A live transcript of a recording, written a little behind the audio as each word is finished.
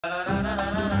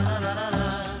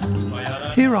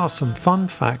Here are some fun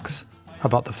facts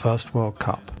about the first World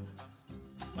Cup.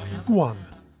 1.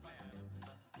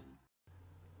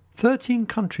 13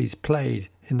 countries played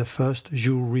in the first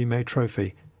Jules Rimet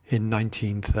Trophy in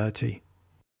 1930.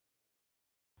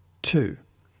 2.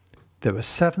 There were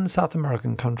 7 South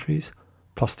American countries,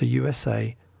 plus the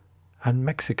USA and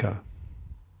Mexico.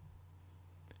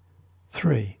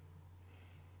 3.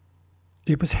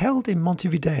 It was held in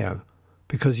Montevideo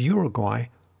because Uruguay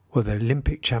were the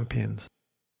Olympic champions.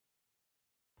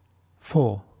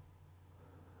 4.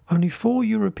 Only 4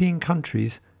 European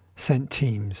countries sent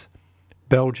teams: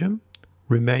 Belgium,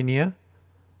 Romania,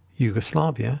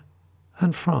 Yugoslavia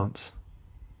and France.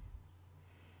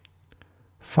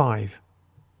 5.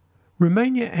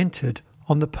 Romania entered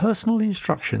on the personal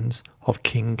instructions of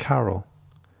King Carol.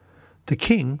 The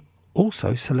King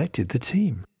also selected the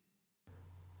team.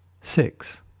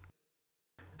 6.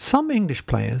 Some English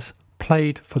players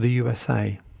played for the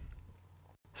USA.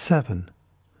 7.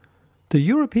 The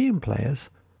European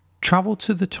players travelled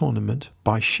to the tournament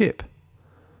by ship.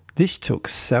 This took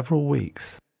several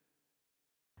weeks.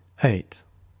 8.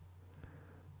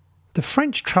 The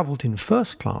French travelled in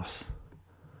first class.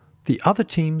 The other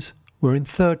teams were in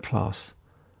third class,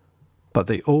 but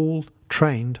they all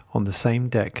trained on the same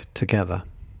deck together.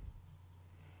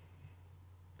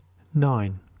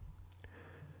 9.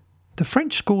 The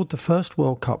French scored the first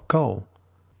World Cup goal.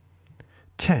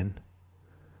 10.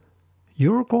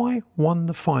 Uruguay won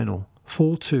the final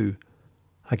 4-2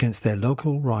 against their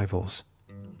local rivals,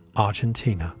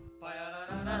 Argentina.